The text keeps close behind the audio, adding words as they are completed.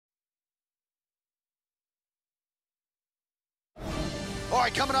All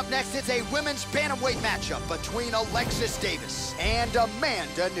right, coming up next, it's a women's bantamweight matchup between Alexis Davis and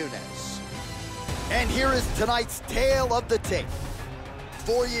Amanda Nunes. And here is tonight's tale of the tape.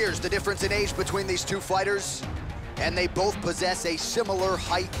 4 years, the difference in age between these two fighters, and they both possess a similar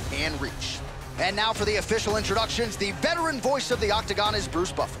height and reach. And now for the official introductions, the veteran voice of the Octagon is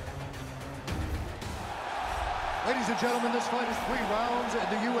Bruce Buffer. Ladies and gentlemen, this fight is 3 rounds in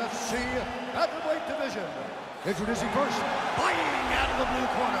the UFC Bantamweight division. Introducing first, fighting out of the blue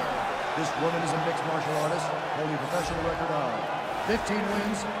corner. This woman is a mixed martial artist, holding a professional record of 15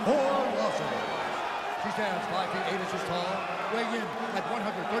 wins, 4 losses. She stands 5 feet 8 inches tall, weighing in at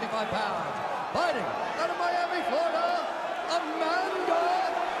 135 pounds. Fighting out of Miami, Florida, Amanda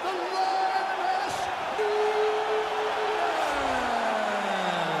the Lioness Nunes.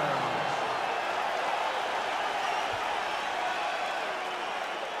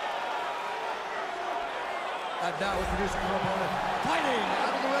 And now introducing her opponent, fighting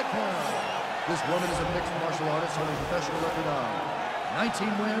out of the red corner. This woman is a mixed martial artist holding a professional record of 19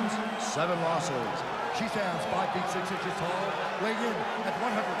 wins, 7 losses. She stands 5 feet 6 inches tall, weighing in at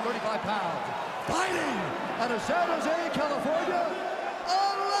 135 pounds. Fighting out of San Jose, California,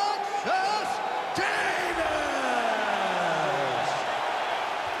 Alexis Davis.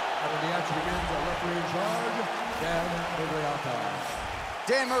 And when the action begins, our referee in charge, Dan Mergliotta.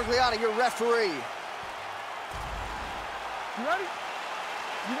 Dan Mergliotta, your referee. You ready?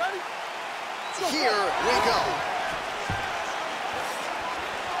 You ready? Here we go.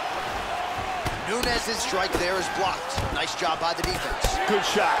 Nunes' strike there is blocked. Nice job by the defense. Good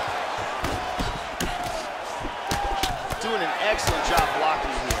shot. Doing an excellent job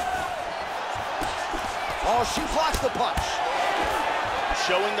blocking here. Oh, she blocks the punch.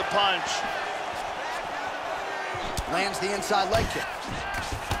 Showing the punch. Lands the inside leg kick.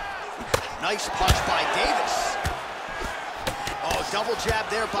 Nice punch by Davis. Oh, double jab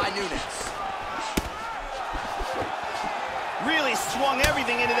there by Nunes. Really swung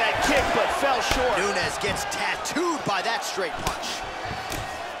everything into that kick, but fell short. Nunes gets tattooed by that straight punch.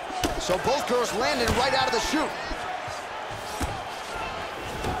 So both girls landing right out of the chute.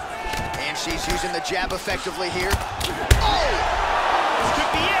 And she's using the jab effectively here. Oh! This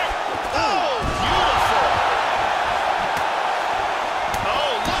could be it. Oh, beautiful.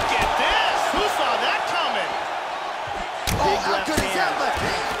 Oh, look at this. Who saw that coming? Oh, how good is that left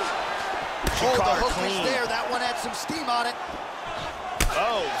hand? She Oh, the caught her hook is clean. there. That one had some steam on it.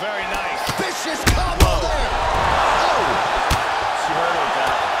 Oh, very nice. Vicious combo there. Oh! She heard it,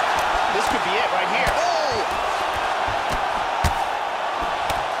 that. This could be it right here. Oh!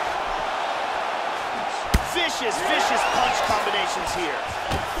 Vicious, vicious punch combinations here.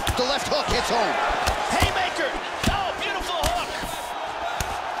 The left hook hits home. Haymaker. Oh, beautiful hook.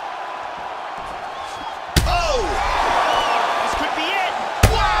 Oh! This could be it.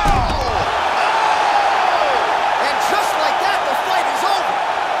 Wow! And just like that, the fight is over.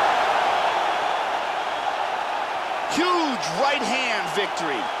 Huge right hand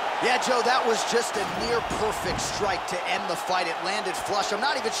victory. Yeah, Joe, that was just a near-perfect strike to end the fight. It landed flush. I'm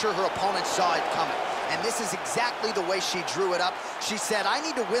not even sure her opponent saw it coming. And this is exactly the way she drew it up. She said, I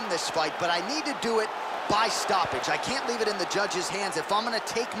need to win this fight, but I need to do it by stoppage. I can't leave it in the judge's hands. If I'm gonna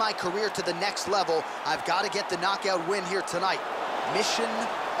take my career to the next level, I've got to get the knockout win here tonight. Mission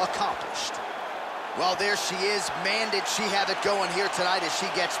accomplished. Well, there she is. Man, did she have it going here tonight as she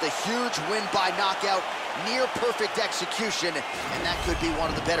gets the huge win by knockout. Near perfect execution, and that could be one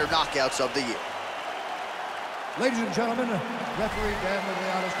of the better knockouts of the year. Ladies and gentlemen, referee Dan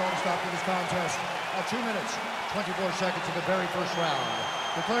Mergliotta is going to stop to this contest at 2 minutes, 24 seconds of the very first round.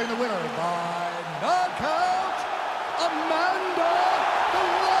 Declaring the winner by knockout, Amanda the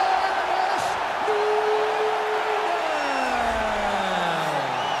Lioness Nunes.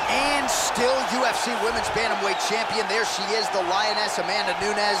 And still UFC Women's Bantamweight Champion. There she is, the Lioness, Amanda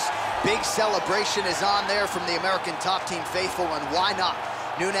Nunes. Big celebration is on there from the American Top Team faithful, and why not?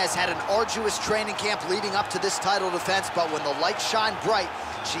 Nunes had an arduous training camp leading up to this title defense, but when the lights shine bright,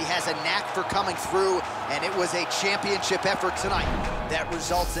 she has a knack for coming through, and it was a championship effort tonight that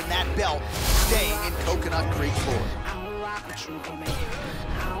results in that belt staying in Coconut Creek, Florida. I don't rock with you, homie.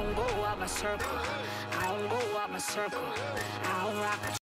 I don't go out my circle. I don't go out my circle. I don't rock with you.